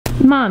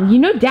Mom, you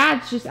know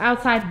Dad's just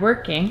outside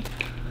working.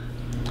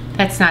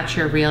 That's not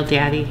your real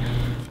daddy.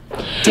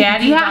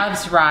 Daddy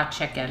loves raw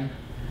chicken.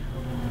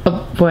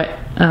 What?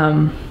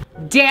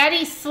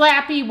 Daddy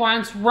Slappy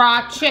wants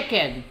raw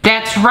chicken.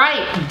 That's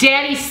right,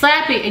 Daddy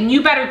Slappy, and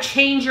you better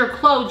change your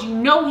clothes. You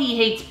know he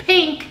hates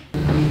pink.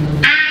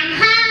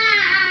 I'm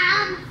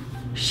home.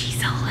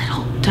 She's a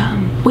little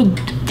dumb. Wait,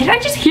 did I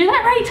just hear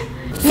that right?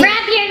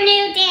 Rub your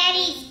new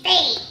daddy's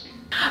feet.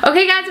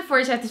 Okay guys, before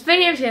you check this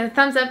video, give it a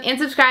thumbs up and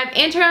subscribe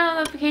and turn on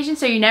notifications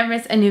so you never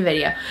miss a new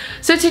video.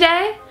 So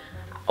today,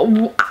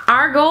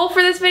 our goal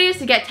for this video is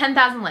to get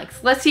 10,000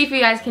 likes. Let's see if you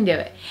guys can do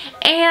it.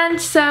 And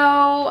so,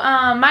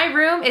 my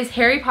room is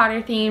Harry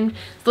Potter themed.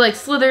 So like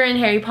Slytherin,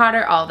 Harry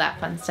Potter, all that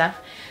fun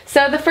stuff.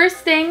 So the first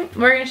thing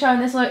we're going to show in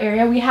this little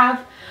area, we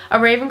have a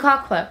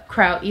Ravenclaw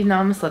crow, even though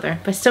I'm a Slytherin,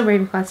 but still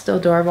Ravenclaw's still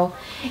adorable.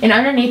 And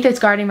underneath it's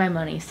guarding my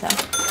money, so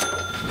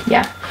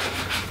yeah.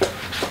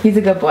 He's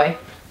a good boy.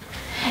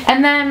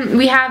 And then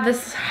we have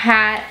this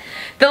hat.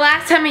 The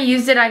last time I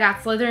used it, I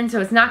got Slytherin,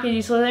 so it's not going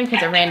to do Slytherin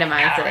because I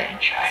randomized it.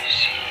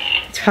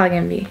 It's probably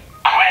going to be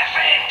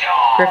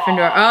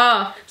Gryffindor.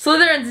 Oh,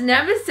 Slytherin's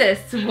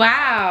nemesis.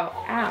 Wow.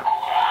 Ow.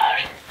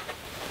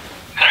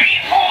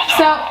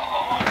 So,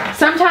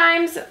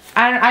 sometimes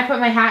I put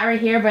my hat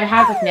right here, but it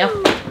has like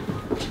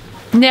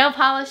nail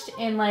polished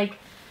and like,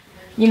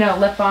 you know,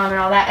 lip balm and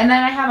all that. And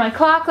then I have my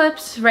claw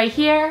clips right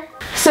here.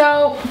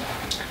 So,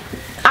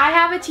 I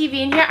have a TV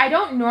in here. I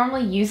don't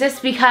normally use this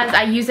because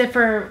I use it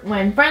for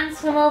when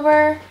friends come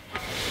over.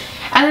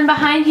 And then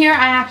behind here,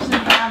 I actually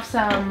have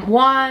some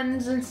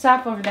wands and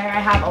stuff. Over there, I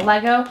have a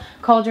Lego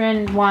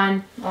cauldron,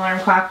 wand, alarm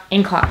clock,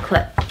 and clock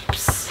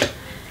clips.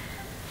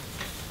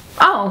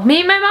 Oh,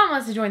 maybe my mom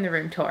wants to join the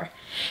room tour.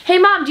 Hey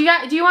Mom, do you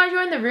want to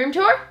join the room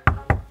tour?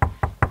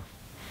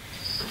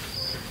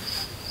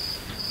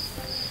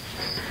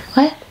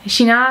 What? Is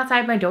she not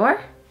outside my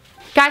door?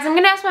 Guys, I'm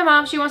gonna ask my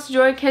mom if she wants to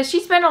join because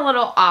she's been a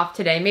little off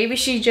today. Maybe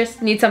she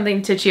just needs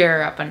something to cheer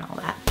her up and all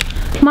that.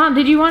 Mom,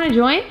 did you want to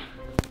join?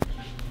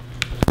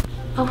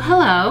 Oh,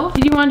 hello.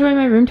 Did you want to join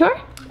my room tour?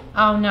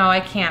 Oh no,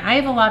 I can't. I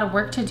have a lot of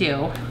work to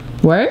do.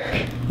 Work?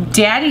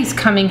 Daddy's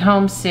coming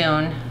home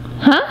soon.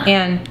 Huh?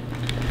 And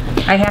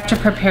I have to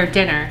prepare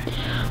dinner.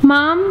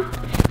 Mom,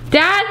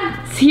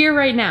 Dad's here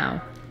right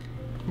now.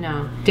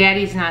 No,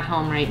 Daddy's not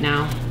home right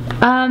now.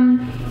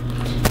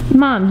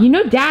 Mom, you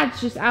know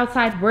Dad's just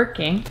outside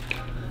working.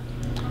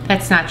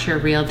 That's not your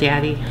real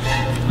daddy.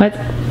 What?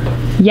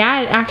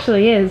 Yeah, it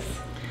actually is.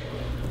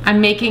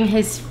 I'm making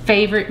his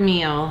favorite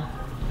meal.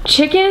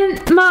 Chicken?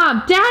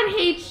 Mom, Dad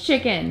hates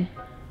chicken.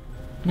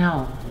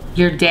 No,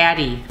 your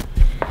daddy.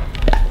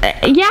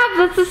 Yeah,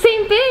 that's the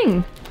same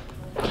thing.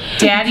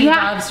 Daddy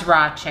loves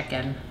raw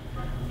chicken.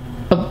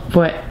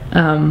 What?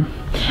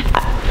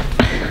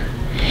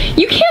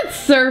 You can't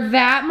serve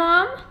that,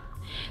 Mom.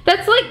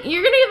 That's like,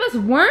 you're gonna give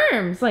us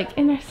worms, like,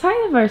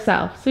 inside of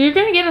ourselves. So you're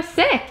gonna get us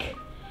sick.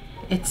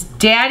 It's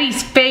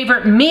Daddy's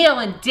favorite meal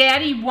and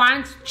Daddy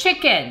wants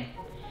chicken.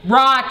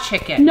 Raw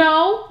chicken.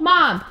 No,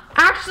 Mom.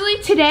 Actually,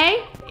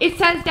 today, it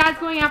says Dad's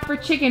going out for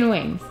chicken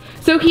wings.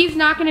 So he's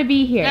not gonna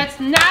be here. That's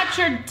not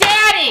your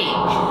daddy!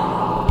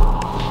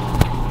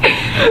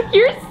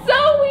 You're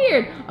so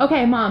weird.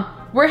 Okay, Mom,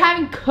 we're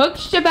having cooked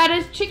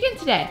ciabatta's chicken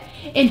today.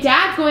 And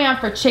Dad's going out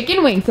for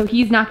chicken wings, so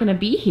he's not gonna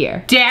be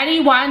here. Daddy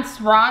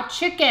wants raw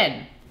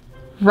chicken.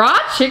 Raw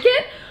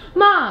chicken?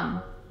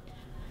 Mom,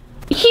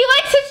 he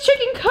likes his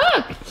chicken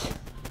cooked.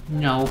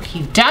 No,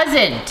 he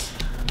doesn't.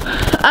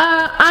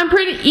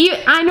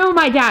 I know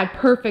my dad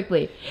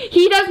perfectly.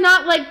 He does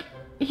not like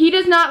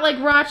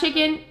raw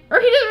chicken, or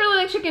he doesn't really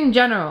like chicken in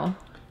general.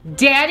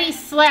 Daddy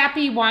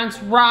Slappy wants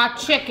raw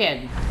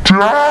chicken.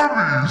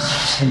 Daddy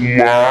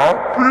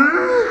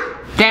Slappy?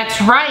 That's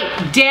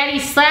right, Daddy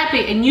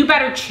Slappy, and you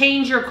better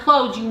change your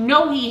clothes. You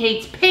know he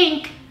hates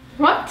pink.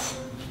 What?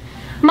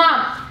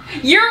 Mom,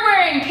 you're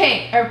wearing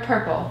pink or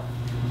purple.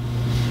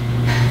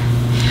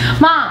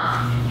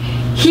 Mom,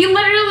 he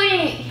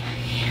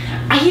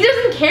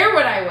doesn't care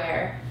what I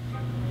wear.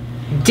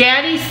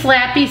 Daddy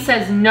Slappy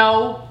says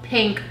no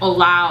pink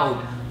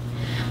allowed.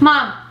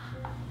 Mom,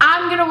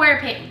 I'm gonna wear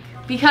pink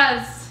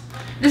because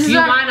this is Do you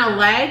want a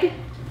leg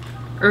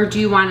or do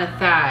you want a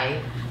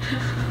thigh?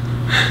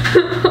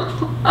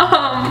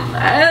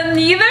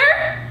 Neither?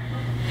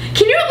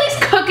 Can you at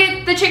least cook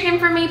the chicken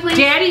for me, please?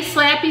 Daddy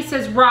Slappy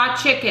says raw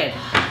chicken.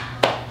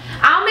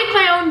 I'll make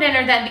my own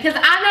dinner then because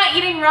I'm not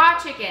eating raw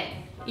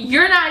chicken.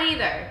 You're not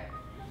either.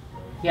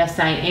 Yes,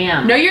 I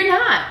am. No, you're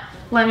not.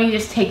 Let me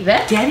just take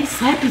this. Daddy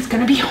Slappy's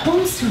gonna be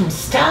home soon.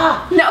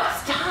 Stop. No.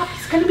 Stop.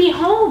 He's gonna be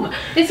home.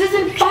 This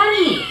isn't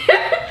funny.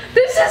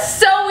 This is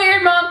so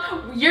weird,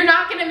 Mom. You're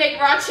not gonna make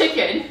raw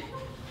chicken.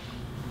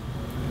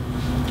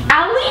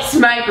 At least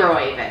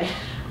microwave it.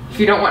 If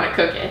you don't want to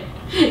cook it.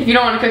 If you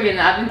don't want to cook it in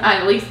the oven,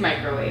 at least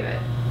microwave it.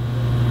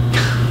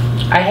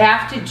 I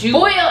have to do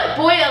Boil it,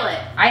 boil it.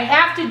 I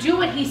have to do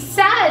what he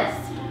says.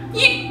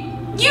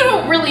 You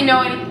don't really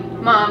know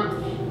anything.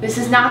 Mom, this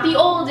is not the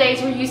old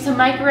days where you used to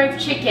microwave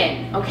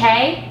chicken,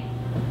 okay?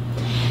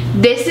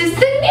 This is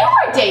the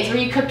newer days where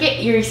you cook it,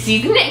 you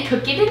season it and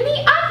cook it in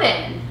the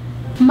oven.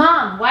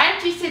 Mom, why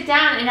don't you sit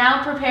down and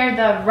I'll prepare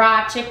the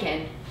raw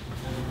chicken.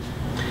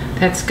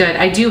 That's good.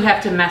 I do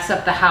have to mess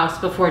up the house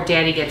before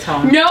Daddy gets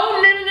home.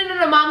 No,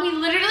 Mom, we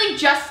literally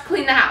just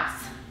cleaned the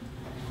house.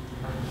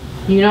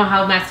 You know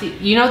how messy,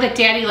 you know that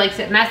Daddy likes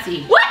it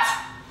messy. What?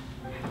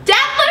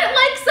 Dad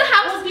likes the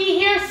house. We'll be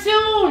here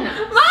soon.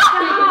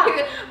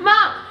 Mom,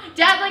 Mom,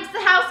 Dad likes the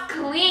house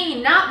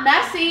clean, not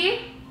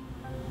messy.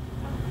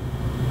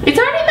 It's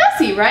already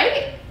messy,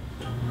 right?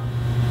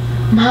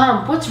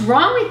 Mom, what's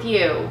wrong with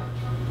you?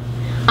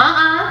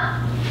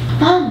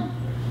 Mom,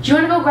 do you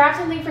want to go grab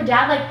something for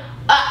Dad, like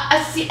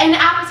an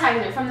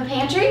appetizer from the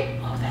pantry?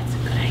 Oh, that's a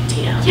good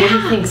idea. Yeah. What do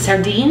you think,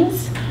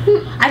 sardines?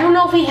 I don't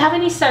know if we have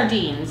any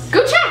sardines.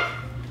 Go check.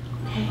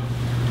 Okay.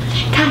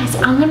 Guys,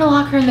 I'm gonna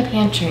lock her in the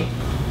pantry.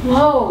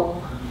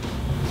 Whoa.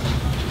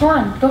 Come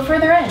on, go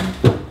further in.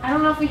 I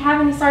don't know if we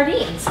have any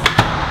sardines.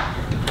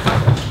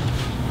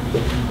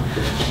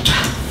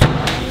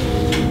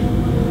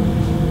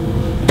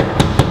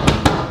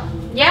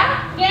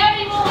 Yeah?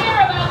 Daddy will hear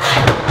about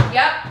it.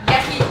 Yep,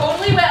 yes, he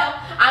totally will.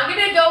 I'm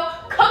gonna go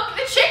cook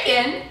the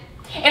chicken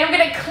and I'm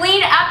gonna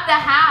clean up the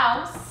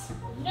house.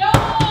 No!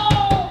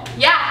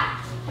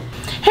 Yeah.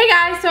 Hey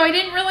guys, so I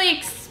didn't really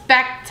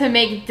expect to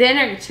make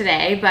dinner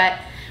today, but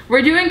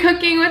we're doing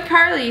cooking with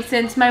Carly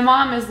since my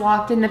mom is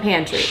locked in the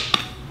pantry.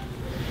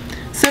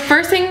 So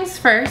first things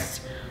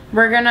first,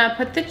 we're gonna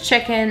put the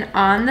chicken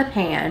on the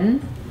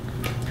pan.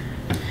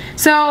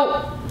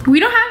 So we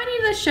don't have any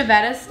of the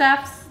Sqeazy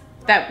stuffs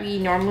that we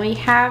normally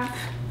have.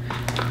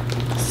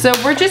 So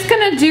we're just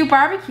gonna do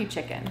barbecue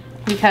chicken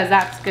because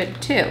that's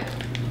good too.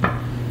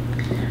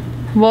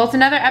 Well, it's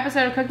another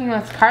episode of Cooking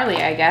with Carly,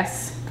 I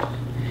guess.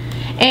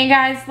 And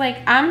guys, like,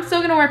 I'm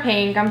still gonna wear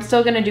pink. I'm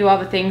still gonna do all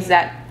the things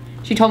that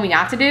she told me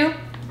not to do.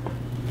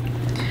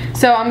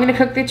 So I'm gonna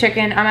cook the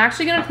chicken. I'm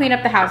actually gonna clean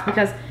up the house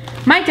because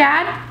my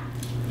dad,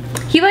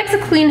 he likes a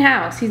clean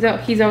house. He's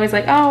always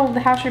like, oh, the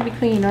house should be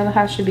clean. Oh, the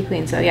house should be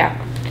clean. So yeah,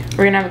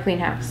 we're gonna have a clean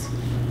house.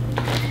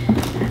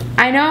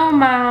 I know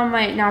Mom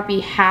might not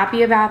be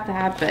happy about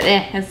that, but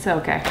it's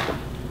okay.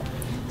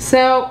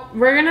 So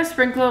we're gonna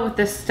sprinkle it with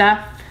this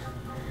stuff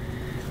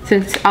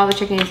since all the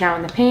chicken is now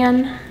in the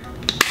pan.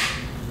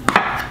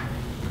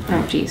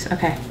 Oh geez,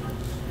 okay.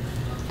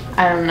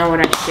 I don't know what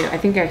I should do. I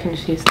think I can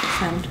just use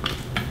this end.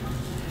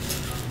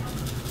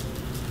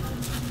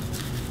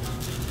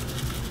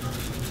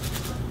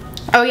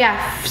 Oh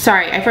yeah,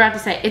 sorry, I forgot to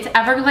say, it's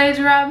Everglades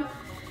rub,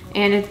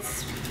 and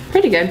it's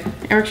pretty good.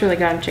 It works really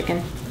good on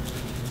chicken.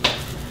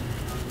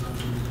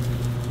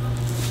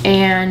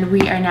 And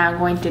we are now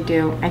going to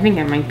do, I think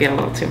it might be a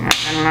little too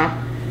much, I don't know.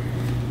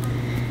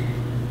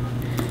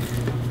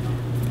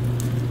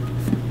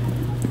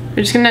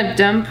 We're just gonna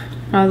dump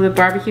all the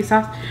barbecue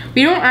sauce.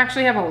 We don't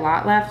actually have a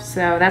lot left,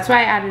 so that's why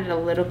I added a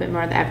little bit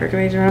more of the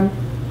Everglades rub.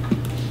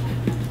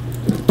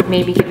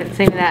 Maybe give it the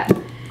same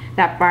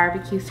that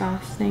barbecue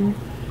sauce thing.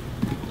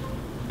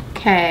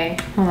 Okay,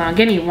 hold on,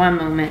 give me one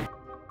moment.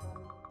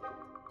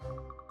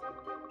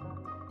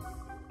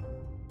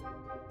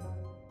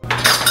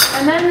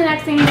 And then the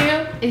next thing you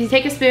do is you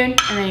take a spoon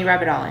and then you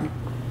rub it all in.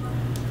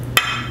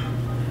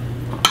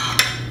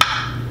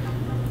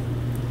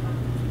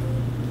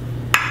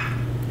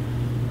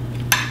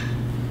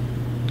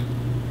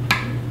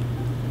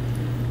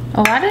 A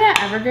lot of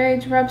that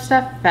Everglades rub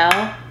stuff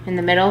fell in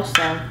the middle,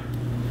 so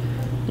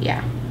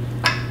yeah.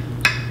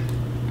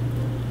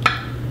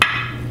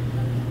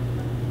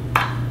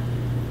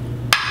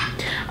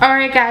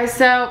 Alright guys,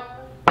 so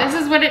this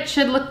is what it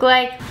should look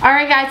like.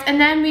 Alright guys, and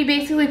then we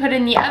basically put it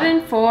in the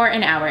oven for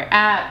an hour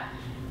at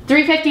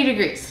 350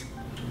 degrees.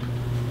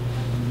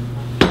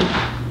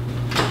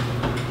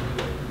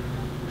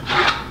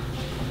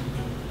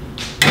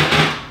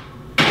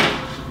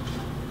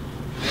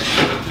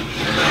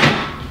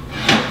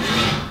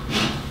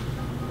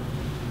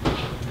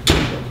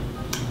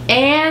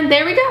 And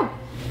there we go.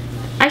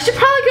 I should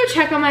probably go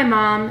check on my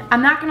mom.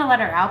 I'm not gonna let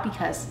her out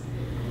because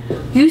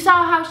you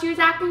saw how she was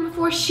acting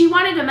before. She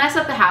wanted to mess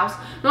up the house.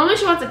 Normally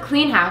she wants a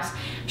clean house.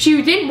 She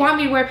didn't want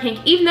me to wear pink,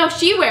 even though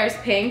she wears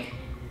pink.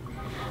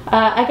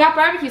 I got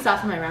barbecue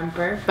sauce on my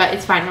romper, but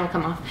it's fine, it'll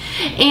come off.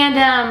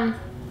 And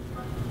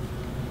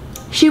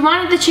she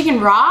wanted the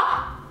chicken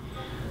raw.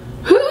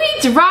 Who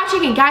eats raw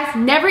chicken? Guys,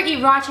 never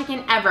eat raw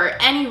chicken ever.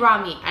 Any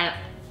raw meat.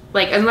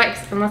 Like,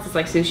 unless it's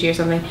like sushi or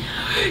something.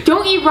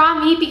 Don't eat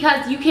raw meat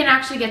because you can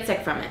actually get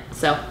sick from it.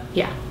 So,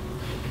 yeah.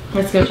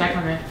 Let's go check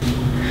on her.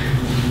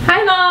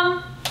 Hi,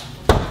 Mom.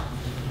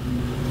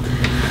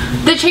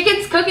 The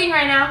chicken's cooking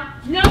right now.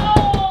 No!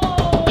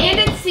 And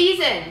it's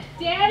seasoned.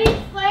 Daddy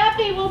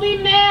Slappy will be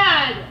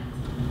mad.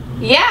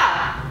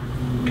 Yeah.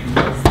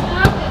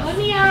 Stop it. Let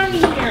me out of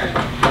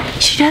here.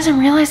 She doesn't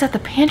realize that the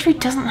pantry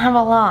doesn't have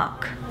a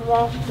lock.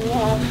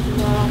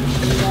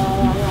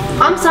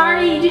 I'm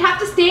sorry, you have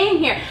to stay in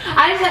here.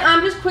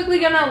 I'm just quickly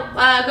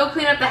gonna go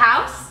clean up the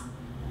house.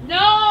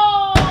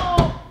 No!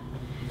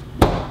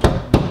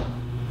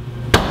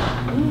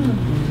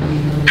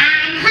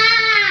 I'm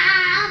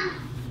home.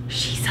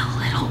 She's a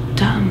little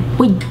dumb.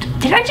 Wait.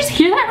 Did I just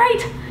hear that right?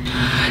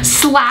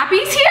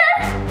 Slappy's here?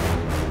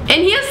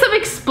 And he has some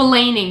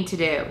explaining to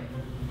do.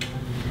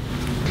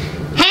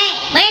 Hey,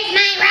 where's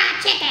my raw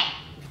chicken?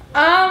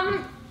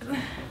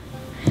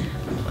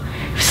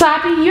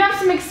 Slappy, you have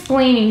some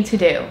explaining to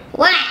do.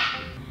 What?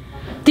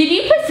 Did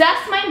you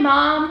possess my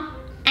mom?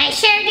 I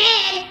sure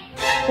did.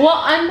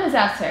 Well,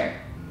 unpossess her.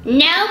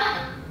 Nope.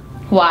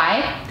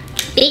 Why?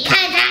 Because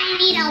I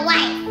need a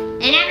wife,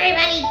 and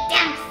everybody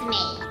dumps me.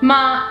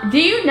 Ma, do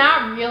you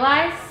not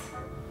realize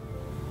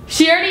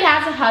she already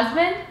has a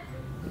husband?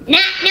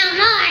 Not no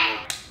more.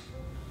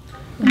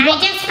 I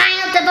just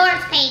filed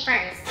divorce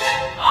papers.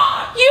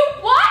 You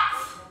what?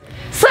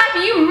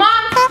 Slappy, you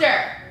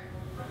monster!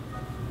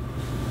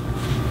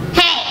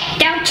 Hey,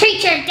 don't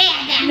treat your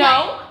dad that way.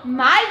 No,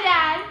 my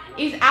dad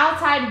is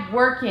outside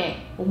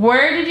working.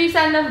 Where did you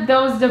send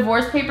those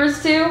divorce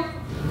papers to?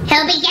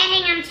 He'll be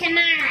getting them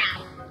tomorrow.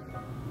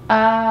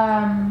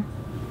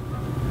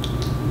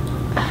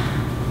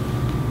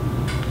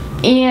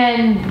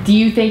 And do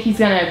you think he's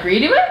gonna agree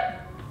to it?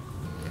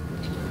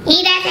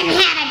 He doesn't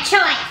have a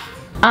choice.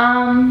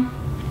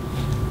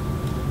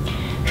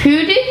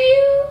 Who did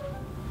you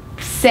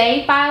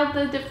say filed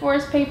the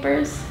divorce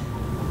papers?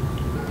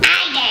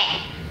 I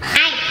did.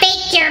 I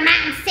faked your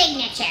mom's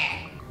signature.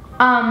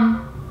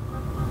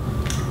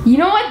 You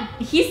know what?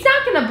 He's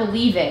not gonna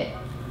believe it.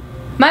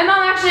 My mom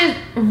actually has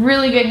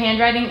really good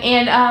handwriting,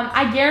 and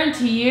I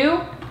guarantee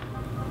you,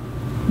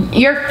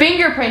 your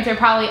fingerprints are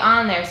probably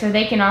on there, so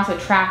they can also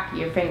track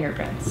your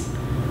fingerprints.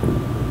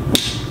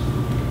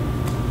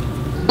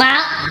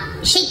 Well,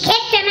 she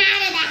kicked him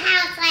out of the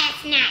house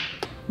last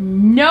night.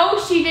 No,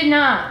 she did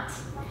not.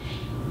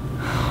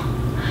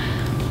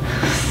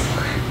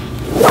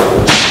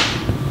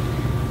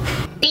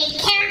 Be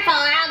careful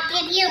or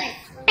I'll give you a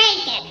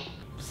spanking.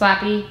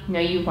 Slappy, no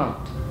you won't.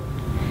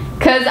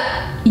 Cause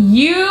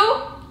you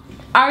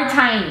are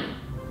tiny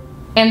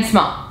and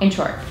small and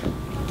short.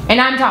 And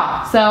I'm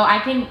tall, so I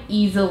can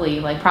easily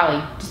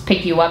probably just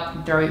pick you up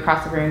and throw you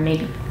across the room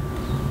maybe.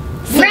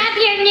 Rub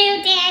your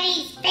new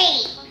daddy's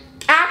feet.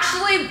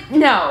 Actually,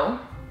 no.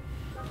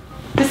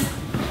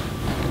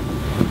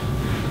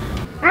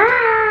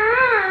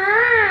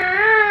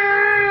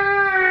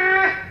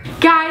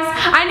 Guys,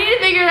 I need to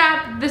figure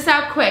this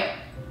out quick.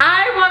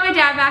 I want my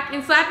dad back,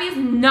 and Slappy is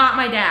not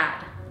my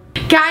dad.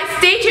 Guys,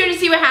 stay tuned to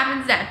see what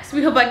happens next.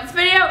 We hope you liked this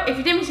video. If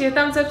you did, make sure you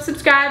thumbs up,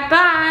 subscribe.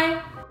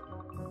 Bye.